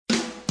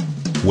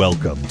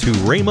Welcome to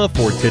Rhema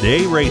for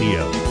Today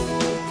Radio.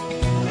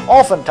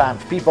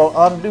 Oftentimes people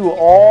undo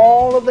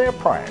all of their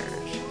prayers.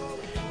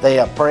 They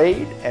have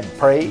prayed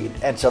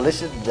and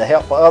solicited the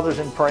help of others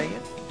in praying,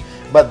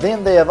 but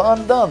then they have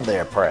undone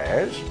their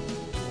prayers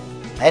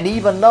and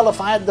even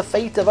nullified the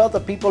faith of other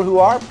people who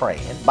are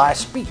praying by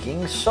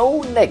speaking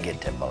so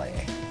negatively.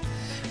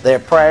 Their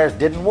prayers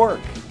didn't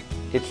work.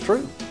 It's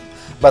true.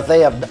 But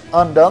they have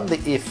undone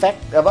the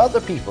effect of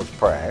other people's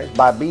prayers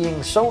by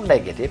being so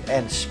negative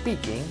and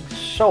speaking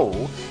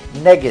so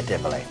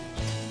negatively.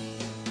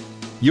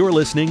 You're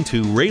listening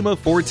to Rhema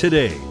for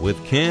Today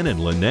with Ken and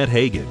Lynette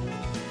Hagin.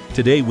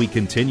 Today we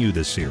continue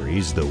the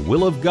series, The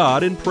Will of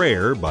God in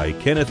Prayer by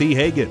Kenneth E.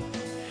 Hagin.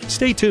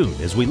 Stay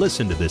tuned as we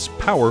listen to this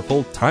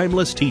powerful,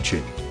 timeless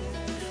teaching.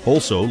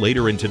 Also,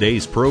 later in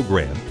today's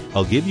program,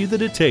 I'll give you the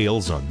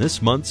details on this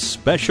month's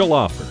special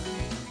offer.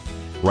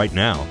 Right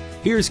now,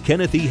 here's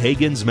Kenneth E.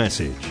 Hagin's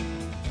message.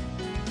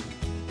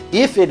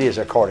 If it is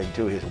according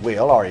to His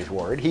will or His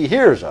word, He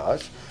hears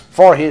us,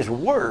 for His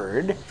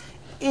word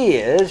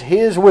is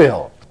His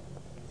will.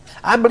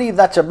 I believe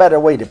that's a better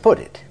way to put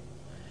it.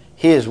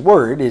 His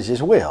word is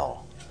His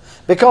will.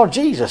 Because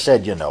Jesus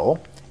said,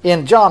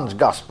 in John's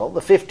Gospel, the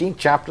 15th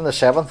chapter and the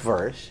 7th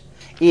verse,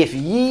 "If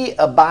ye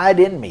abide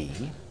in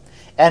me,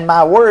 and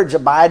my words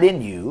abide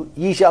in you,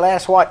 ye shall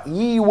ask what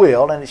ye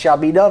will, and it shall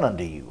be done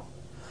unto you."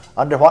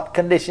 Under what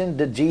condition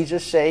did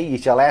Jesus say, "Ye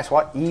shall ask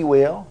what ye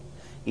will"?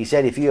 He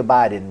said, "If you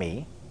abide in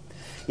me."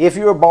 If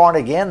you are born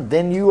again,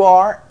 then you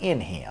are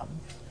in Him.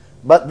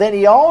 But then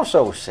He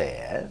also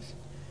says,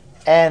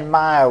 "And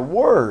my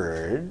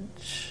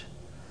words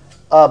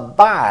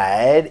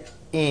abide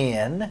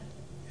in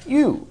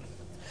you."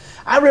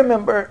 I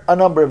remember a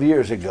number of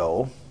years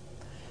ago,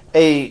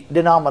 a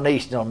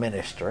denominational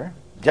minister,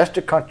 just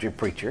a country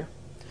preacher,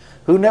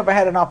 who never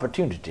had an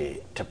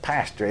opportunity to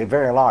pastor a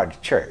very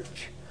large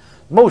church.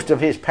 Most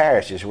of his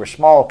parishes were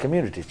small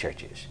community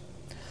churches.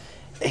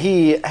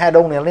 He had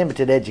only a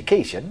limited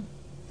education,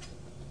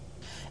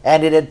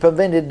 and it had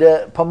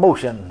prevented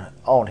promotion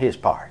on his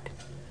part.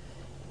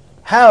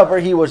 However,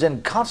 he was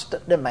in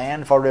constant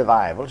demand for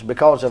revivals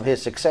because of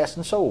his success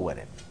in soul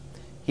winning.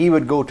 He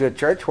would go to a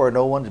church where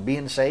no one's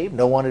being saved,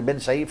 no one had been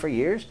saved for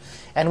years,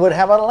 and would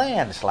have a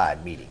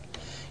landslide meeting.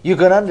 You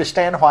can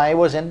understand why he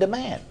was in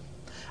demand.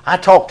 I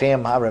talked to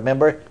him, I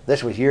remember,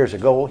 this was years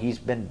ago. He's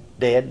been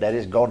dead, that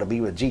is, gone to be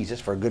with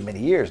Jesus for a good many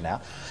years now.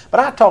 But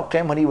I talked to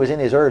him when he was in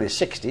his early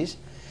 60s,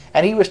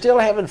 and he was still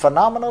having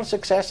phenomenal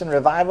success in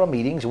revival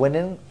meetings,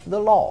 winning the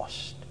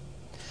lost.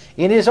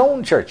 In his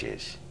own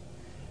churches,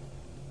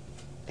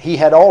 he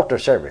had altar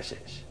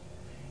services.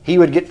 He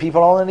would get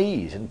people on their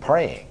knees and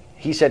praying.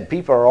 He said,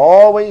 "People are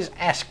always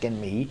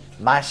asking me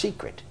my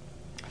secret."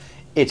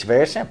 It's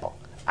very simple.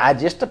 I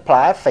just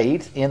apply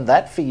faith in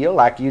that field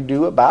like you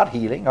do about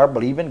healing or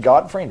believe in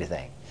God for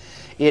anything.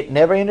 It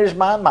never enters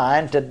my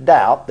mind to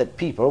doubt that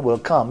people will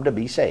come to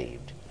be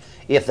saved.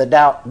 If the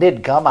doubt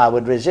did come, I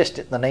would resist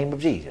it in the name of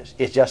Jesus.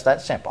 It's just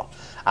that simple.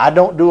 I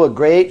don't do a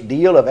great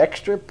deal of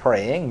extra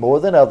praying, more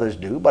than others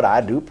do, but I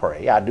do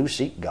pray. I do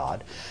seek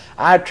God.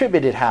 I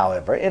attribute it,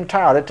 however,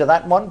 entirely to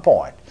that one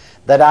point,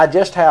 that I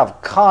just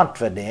have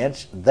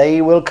confidence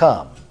they will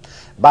come.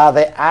 By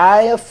the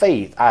eye of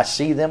faith, I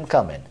see them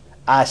coming.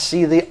 I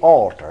see the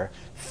altar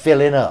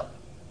filling up.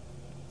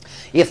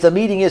 If the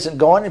meeting isn't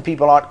going and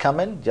people aren't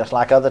coming, just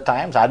like other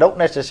times, I don't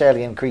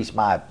necessarily increase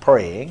my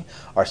praying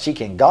or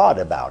seeking God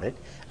about it.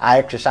 I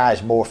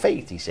exercise more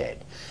faith, he said.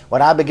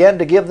 When I begin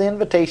to give the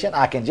invitation,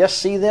 I can just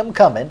see them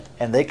coming,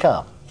 and they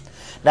come.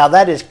 Now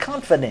that is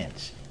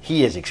confidence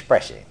he is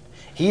expressing.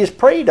 He has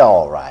prayed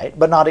all right,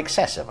 but not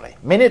excessively.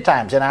 Many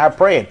times in our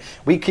praying,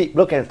 we keep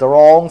looking at the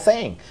wrong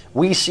thing.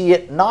 We see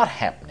it not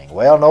happening.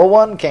 Well, no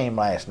one came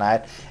last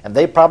night, and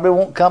they probably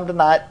won't come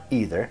tonight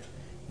either.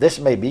 This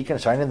may be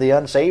concerning the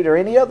unsaved or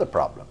any other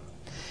problem.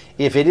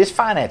 If it is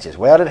finances,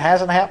 well, it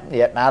hasn't happened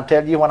yet, and I'll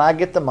tell you when I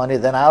get the money,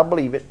 then I'll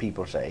believe it,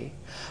 people say.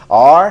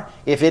 Or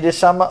if it is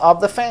some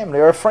of the family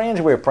or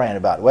friends we're praying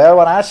about, well,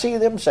 when I see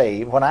them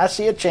saved, when I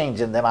see a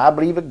change in them, I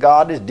believe that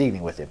God is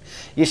dealing with them.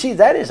 You see,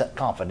 that isn't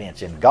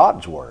confidence in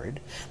God's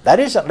Word. That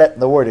isn't letting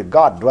the Word of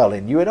God dwell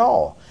in you at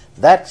all.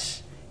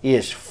 That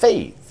is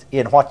faith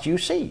in what you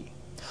see.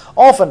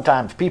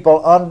 Oftentimes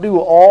people undo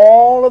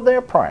all of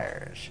their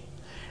prayers.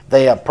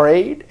 They have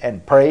prayed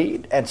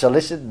and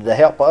solicited the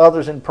help of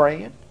others in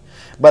praying,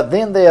 but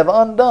then they have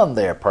undone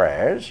their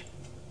prayers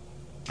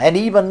and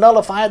even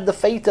nullified the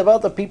faith of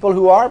other people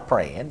who are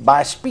praying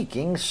by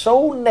speaking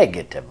so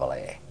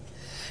negatively.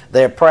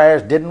 Their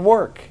prayers didn't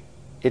work.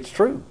 It's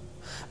true.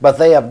 But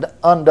they have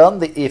undone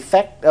the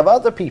effect of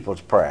other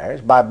people's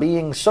prayers by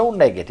being so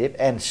negative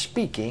and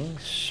speaking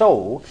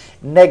so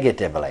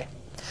negatively.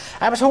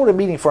 I was holding a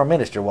meeting for a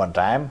minister one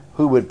time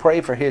who would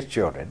pray for his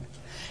children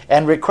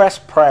and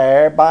request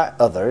prayer by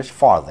others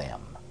for them.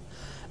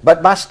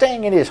 But by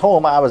staying in his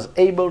home, I was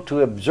able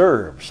to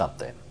observe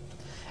something.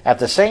 At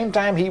the same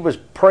time he was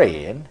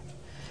praying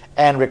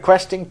and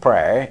requesting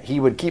prayer, he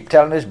would keep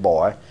telling his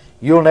boy,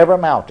 "You'll never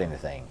amount to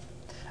anything.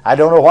 I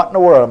don't know what in the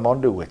world I'm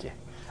going to do with you.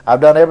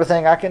 I've done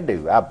everything I can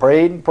do. I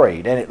prayed and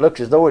prayed, and it looks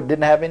as though it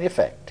didn't have any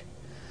effect.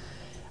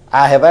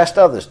 I have asked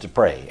others to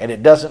pray, and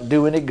it doesn't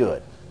do any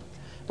good.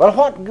 Well,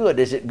 what good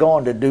is it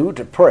going to do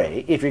to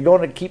pray if you're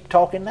going to keep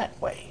talking that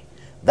way?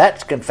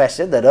 That's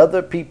confessing that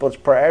other people's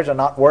prayers are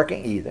not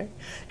working either.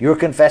 You're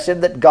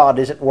confessing that God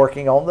isn't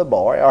working on the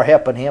boy or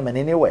helping him in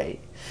any way,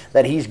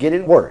 that he's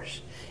getting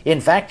worse. In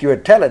fact, you're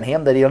telling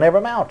him that he'll never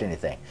amount to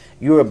anything.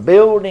 You're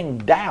building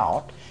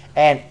doubt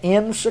and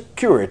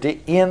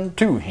insecurity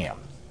into him.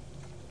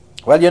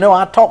 Well,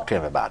 I talked to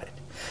him about it,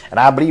 and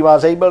I believe I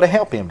was able to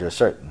help him to a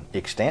certain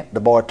extent. The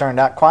boy turned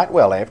out quite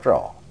well after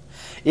all.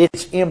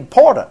 It's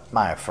important,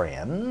 my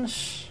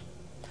friends,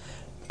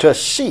 to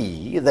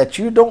see that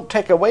you don't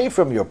take away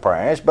from your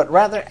prayers, but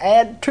rather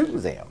add to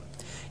them.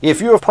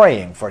 If you're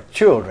praying for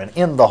children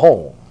in the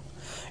home,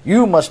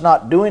 you must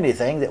not do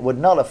anything that would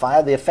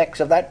nullify the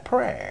effects of that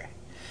prayer.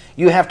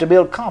 You have to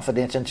build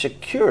confidence and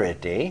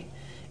security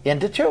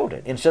into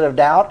children instead of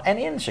doubt and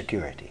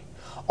insecurity.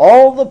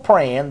 All the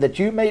praying that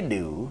you may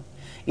do,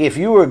 if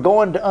you are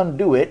going to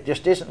undo it,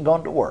 just isn't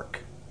going to work.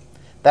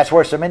 That's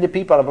where so many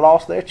people have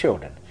lost their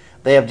children.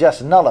 They have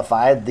just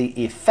nullified the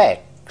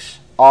effects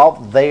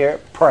of their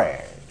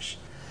prayers.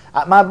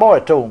 My boy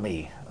told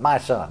me, my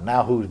son,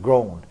 now who's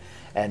grown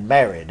and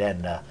married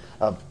and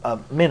a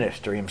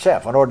minister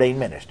himself, an ordained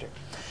minister,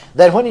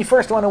 that when he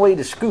first went away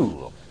to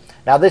school,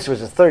 now this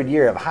was the third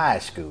year of high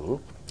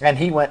school, and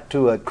he went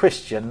to a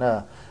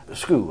Christian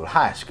school,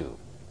 high school.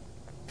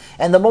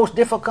 And the most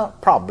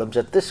difficult problems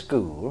at this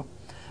school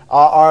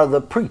are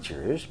the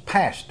preachers,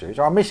 pastors,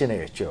 or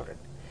missionaries' children.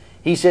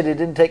 He said it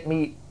didn't take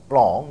me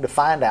long to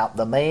find out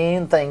the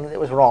main thing that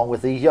was wrong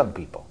with these young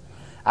people.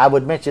 I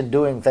would mention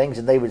doing things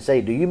and they would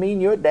say, "Do you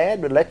mean your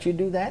dad would let you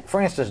do that?"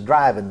 For instance,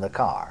 driving the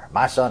car.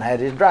 My son had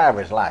his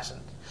driver's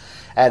license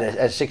as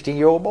a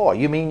 16-year-old boy.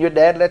 "You mean your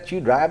dad let you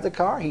drive the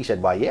car?" He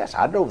said, "Why, yes,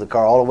 I drove the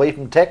car all the way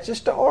from Texas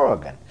to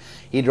Oregon."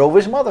 He drove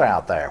his mother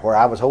out there where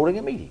I was holding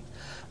a meeting.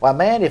 "Why,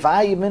 man, if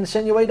I even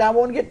insinuate I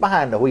want to get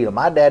behind the wheel,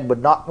 my dad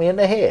would knock me in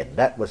the head."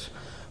 That was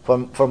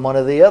from one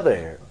of the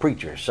other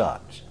preacher's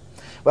sons.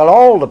 Well,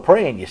 all the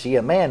praying, you see,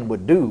 a man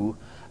would do,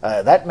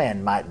 that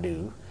man might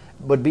do,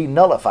 would be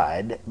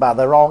nullified by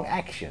the wrong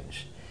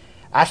actions.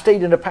 I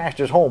stayed in a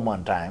pastor's home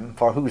one time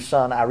for whose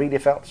son I really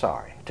felt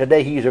sorry.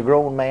 Today he's a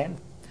grown man,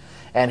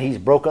 and he's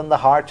broken the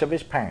hearts of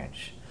his parents.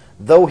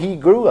 Though he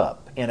grew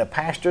up in a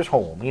pastor's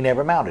home, he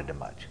never amounted to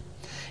much.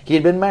 He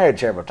had been married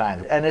several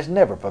times and has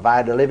never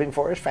provided a living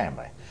for his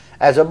family.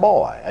 As a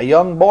boy, a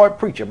young boy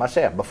preacher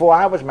myself, before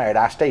I was married,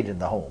 I stayed in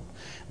the home.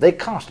 They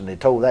constantly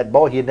told that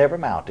boy he'd never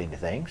amount to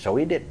anything, so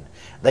he didn't.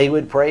 They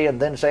would pray and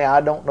then say,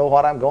 "I don't know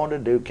what I'm going to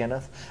do,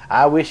 Kenneth.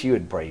 I wish you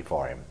would pray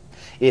for him."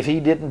 If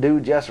he didn't do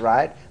just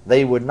right,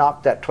 they would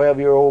knock that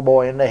 12-year-old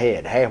boy in the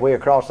head halfway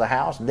across the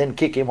house and then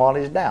kick him while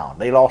he's down.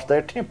 They lost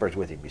their tempers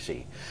with him, you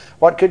see.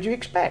 What could you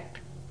expect?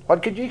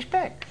 What could you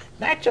expect?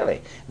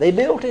 Naturally, they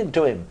built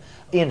into him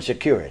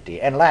insecurity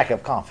and lack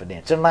of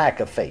confidence and lack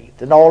of faith,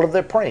 and all of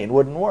their praying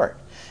wouldn't work.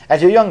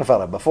 As a young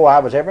fellow, before I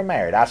was ever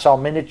married, I saw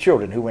many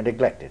children who were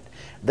neglected.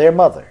 Their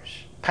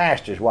mothers,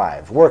 pastors'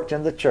 wives, worked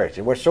in the church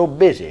and were so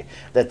busy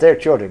that their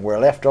children were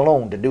left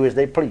alone to do as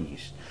they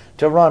pleased,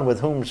 to run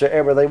with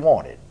whomsoever they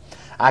wanted.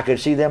 I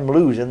could see them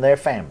losing their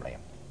family.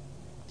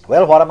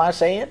 Well, what am I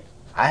saying?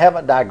 I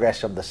haven't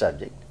digressed from the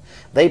subject.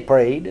 They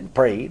prayed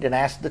and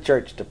asked the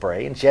church to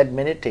pray and shed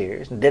many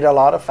tears and did a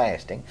lot of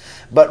fasting,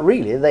 but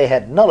really they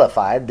had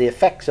nullified the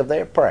effects of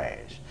their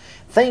prayers.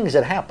 Things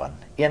that happen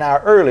in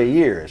our early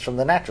years from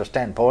the natural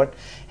standpoint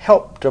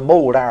help to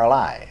mold our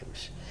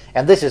lives.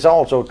 And this is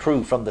also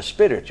true from the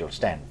spiritual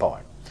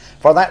standpoint.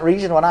 For that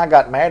reason, when I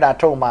got married, I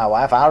told my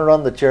wife, "I'll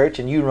run the church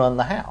and you run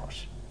the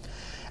house."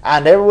 I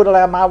never would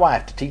allow my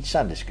wife to teach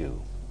Sunday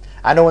school.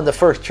 I know in the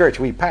first church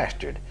we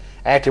pastored,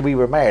 after we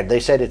were married, they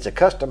said it's a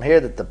custom here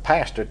that the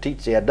pastor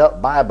teach the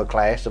adult Bible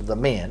class of the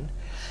men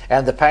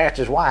and the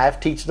pastor's wife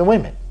teach the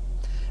women.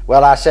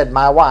 Well, I said,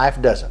 "My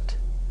wife doesn't."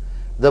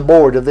 The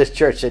board of this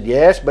church said,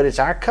 "Yes, but it's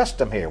our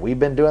custom here. We've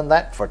been doing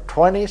that for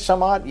 20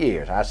 some odd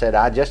years." I said,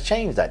 "I just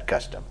changed that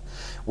custom.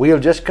 We'll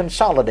just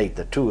consolidate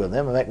the two of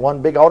them and make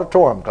one big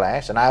auditorium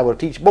class, and I will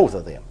teach both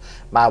of them.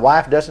 My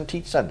wife doesn't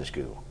teach Sunday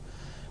school."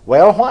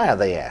 "Well, why?"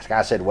 they asked.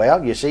 I said,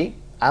 "Well, you see,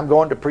 I'm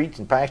going to preach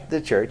and pastor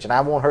the church, and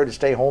I want her to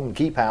stay home and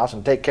keep house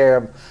and take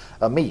care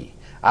of me.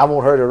 I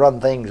want her to run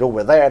things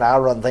over there, and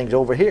I'll run things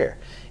over here.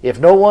 If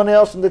no one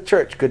else in the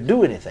church could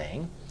do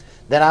anything,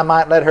 then I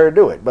might let her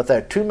do it. But there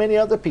are too many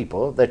other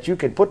people that you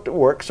can put to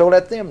work, so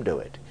let them do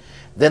it."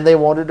 Then they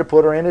wanted to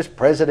put her in as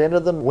president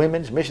of the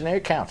Women's Missionary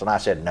Council. And I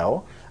said,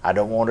 "No, I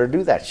don't want her to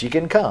do that. She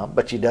can come,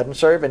 but she doesn't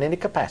serve in any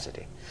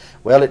capacity."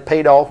 Well, it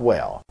paid off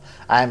well.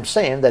 I'm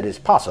saying that it's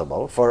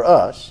possible for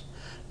us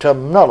to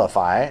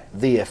nullify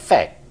the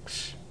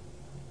effects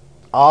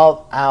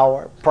of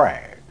our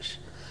prayers.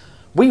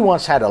 We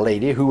once had a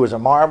lady who was a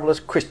marvelous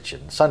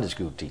Christian Sunday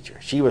school teacher.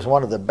 She was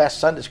one of the best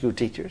Sunday school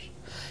teachers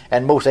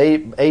and most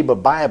able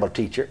Bible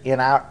teacher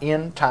in our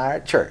entire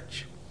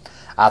church.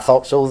 I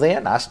thought so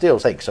then. I still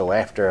think so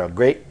after a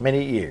great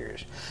many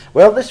years.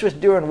 Well, this was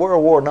during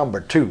World War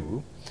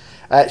II.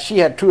 she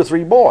had 2 or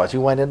 3 boys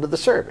who went into the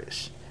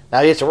service.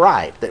 Now, it's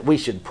right that we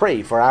should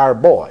pray for our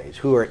boys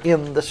who are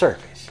in the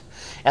service.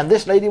 And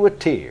this lady with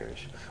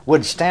tears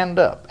would stand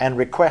up and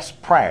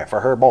request prayer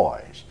for her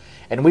boys,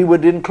 and we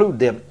would include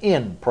them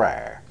in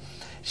prayer.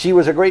 She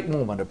was a great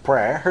woman of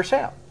prayer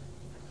herself.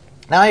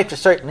 Now, after a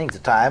certain length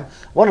of time,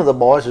 one of the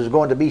boys was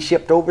going to be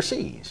shipped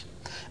overseas.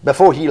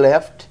 Before he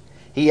left,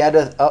 he had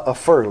a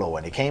furlough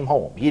and he came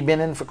home. He'd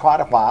been in for quite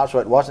a while, so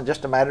it wasn't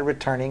just a matter of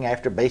returning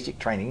after basic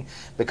training,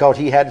 because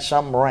he had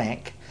some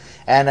rank,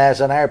 and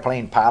as an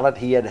airplane pilot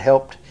he had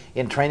helped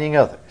in training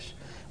others.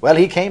 Well,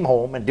 he came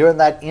home, and during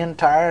that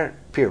entire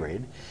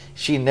period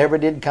she never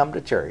did come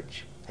to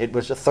church. It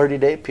was a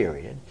 30-day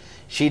period.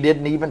 She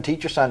didn't even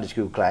teach her Sunday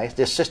school class.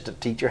 The assistant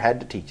teacher had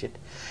to teach it.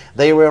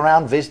 They were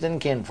around visiting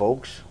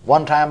kinfolks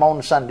one time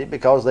on Sunday,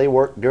 because they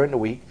worked during the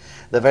week.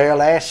 The very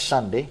last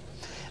Sunday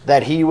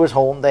that he was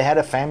home, they had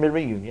a family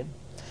reunion.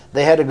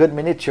 They had a good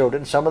many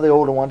children. Some of the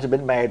older ones had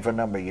been married for a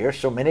number of years,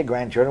 so many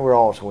grandchildren were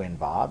also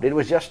involved. It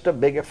was just a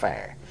big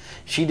affair.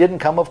 She didn't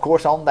come, of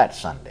course, on that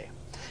Sunday.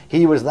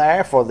 He was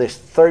there for this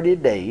 30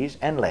 days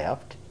and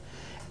left.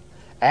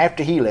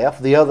 After he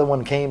left, the other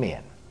one came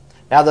in.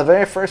 Now, the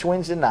very first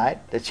Wednesday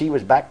night that she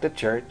was back to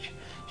church,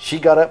 she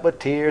got up with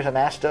tears and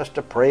asked us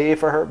to pray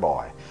for her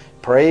boy.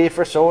 Pray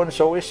for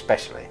so-and-so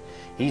especially.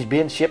 He's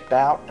being shipped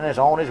out and is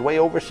on his way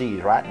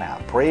overseas right now.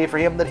 Pray for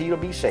him that he'll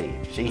be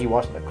saved. See, he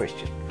wasn't a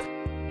Christian.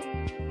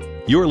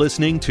 You're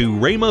listening to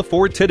Rhema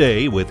for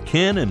Today with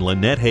Ken and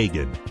Lynette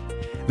Hagin.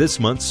 This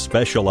month's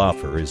special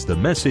offer is the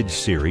message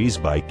series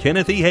by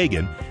Kenneth E.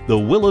 Hagin, The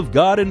Will of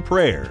God in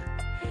Prayer.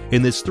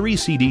 In this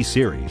 3-CD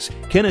series,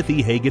 Kenneth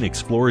E. Hagin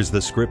explores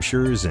the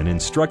Scriptures and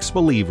instructs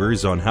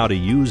believers on how to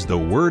use the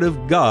Word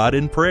of God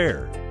in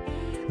prayer.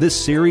 This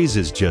series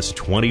is just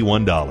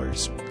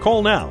 $21.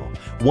 Call now,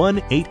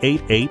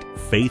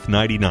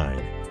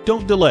 1-888-FAITH-99.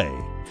 Don't delay.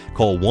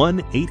 Call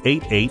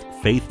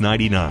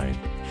 1-888-FAITH-99.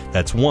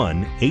 That's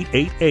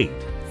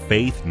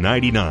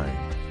 1-888-FAITH-99.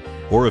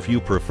 Or if you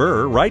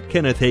prefer, write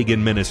Kenneth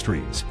Hagin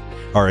Ministries.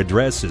 Our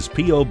address is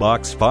P.O.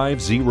 Box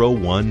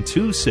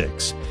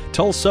 50126,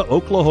 Tulsa,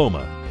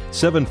 Oklahoma,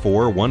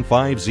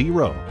 74150.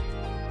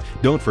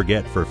 Don't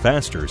forget, for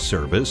faster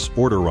service,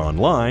 order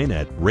online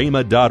at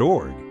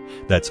rhema.org.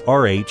 That's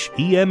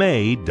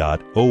rhema.org.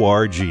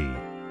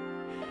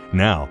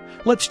 Now,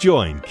 let's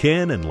join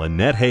Ken and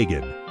Lynette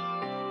Hagin.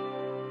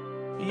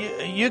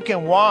 You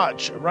can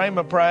watch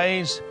Rhema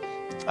Praise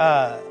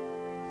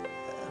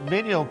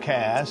video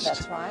cast.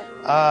 That's right.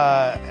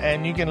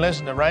 And you can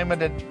listen to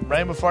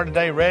Rhema for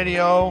Today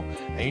radio,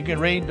 and you can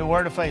read the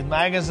Word of Faith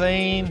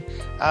magazine.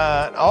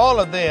 All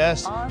of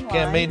this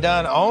can be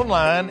done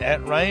online at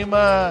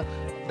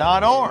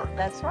rhema.org.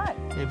 That's right.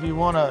 If you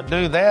want to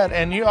do that.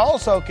 And you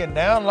also can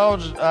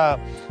download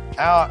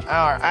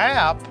our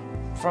app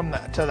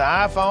to the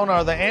iPhone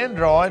or the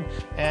Android,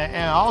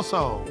 and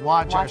also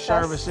watch our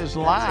services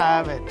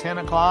live at 10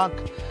 o'clock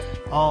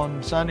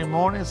on Sunday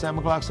morning, 7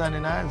 o'clock Sunday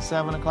night, and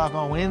 7 o'clock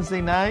on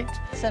Wednesday night.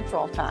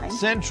 Central Time.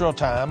 Central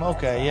Time,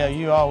 okay. Yeah,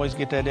 you always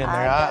get that in there.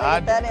 I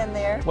get that in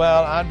there.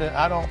 Well,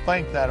 I don't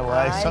think that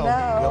way, so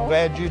I'm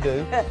glad you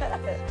do.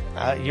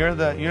 You're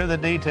the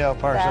detail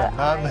person,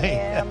 not me.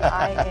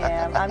 I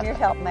am. I'm your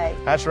helpmate.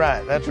 That's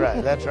right.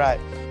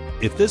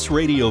 If this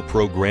radio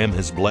program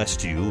has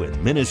blessed you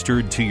and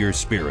ministered to your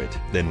spirit,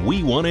 then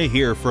we want to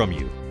hear from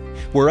you.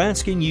 We're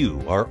asking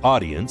you, our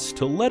audience,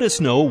 to let us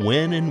know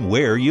when and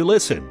where you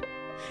listen.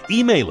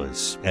 Email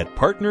us at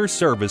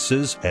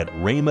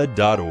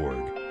partnerservices@rhema.org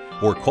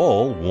or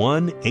call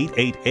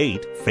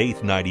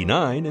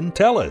 1-888-FAITH-99 and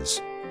tell us.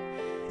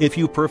 If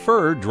you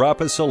prefer, drop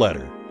us a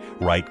letter.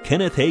 Write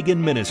Kenneth Hagin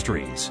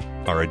Ministries.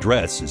 Our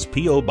address is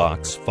P.O.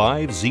 Box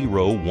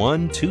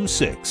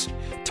 50126,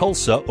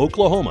 Tulsa,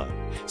 Oklahoma,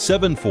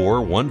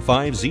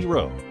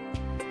 74150.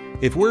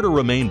 If we're to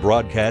remain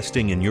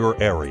broadcasting in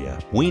your area,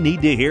 we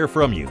need to hear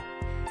from you.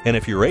 And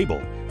if you're able,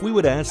 we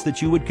would ask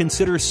that you would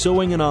consider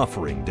sowing an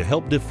offering to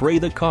help defray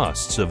the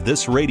costs of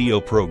this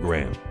radio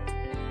program.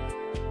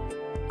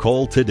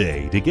 Call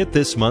today to get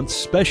this month's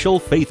special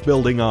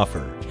faith-building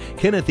offer,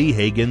 Kenneth E.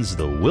 Hagin's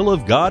The Will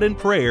of God in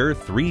Prayer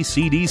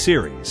 3-CD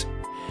series.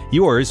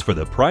 Yours for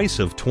the price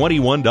of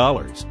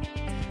 $21.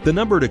 The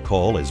number to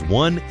call is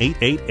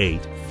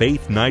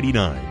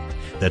 1-888-FAITH-99.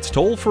 That's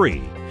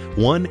toll-free,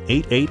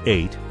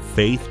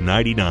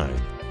 1-888-FAITH-99.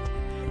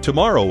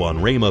 Tomorrow on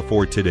Rhema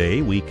for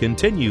Today, we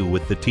continue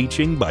with the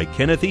teaching by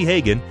Kenneth E.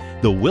 Hagin,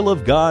 The Will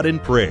of God in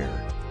Prayer.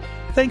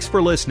 Thanks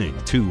for listening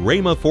to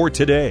Rhema for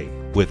Today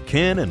with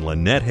Ken and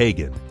Lynette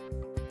Hagin.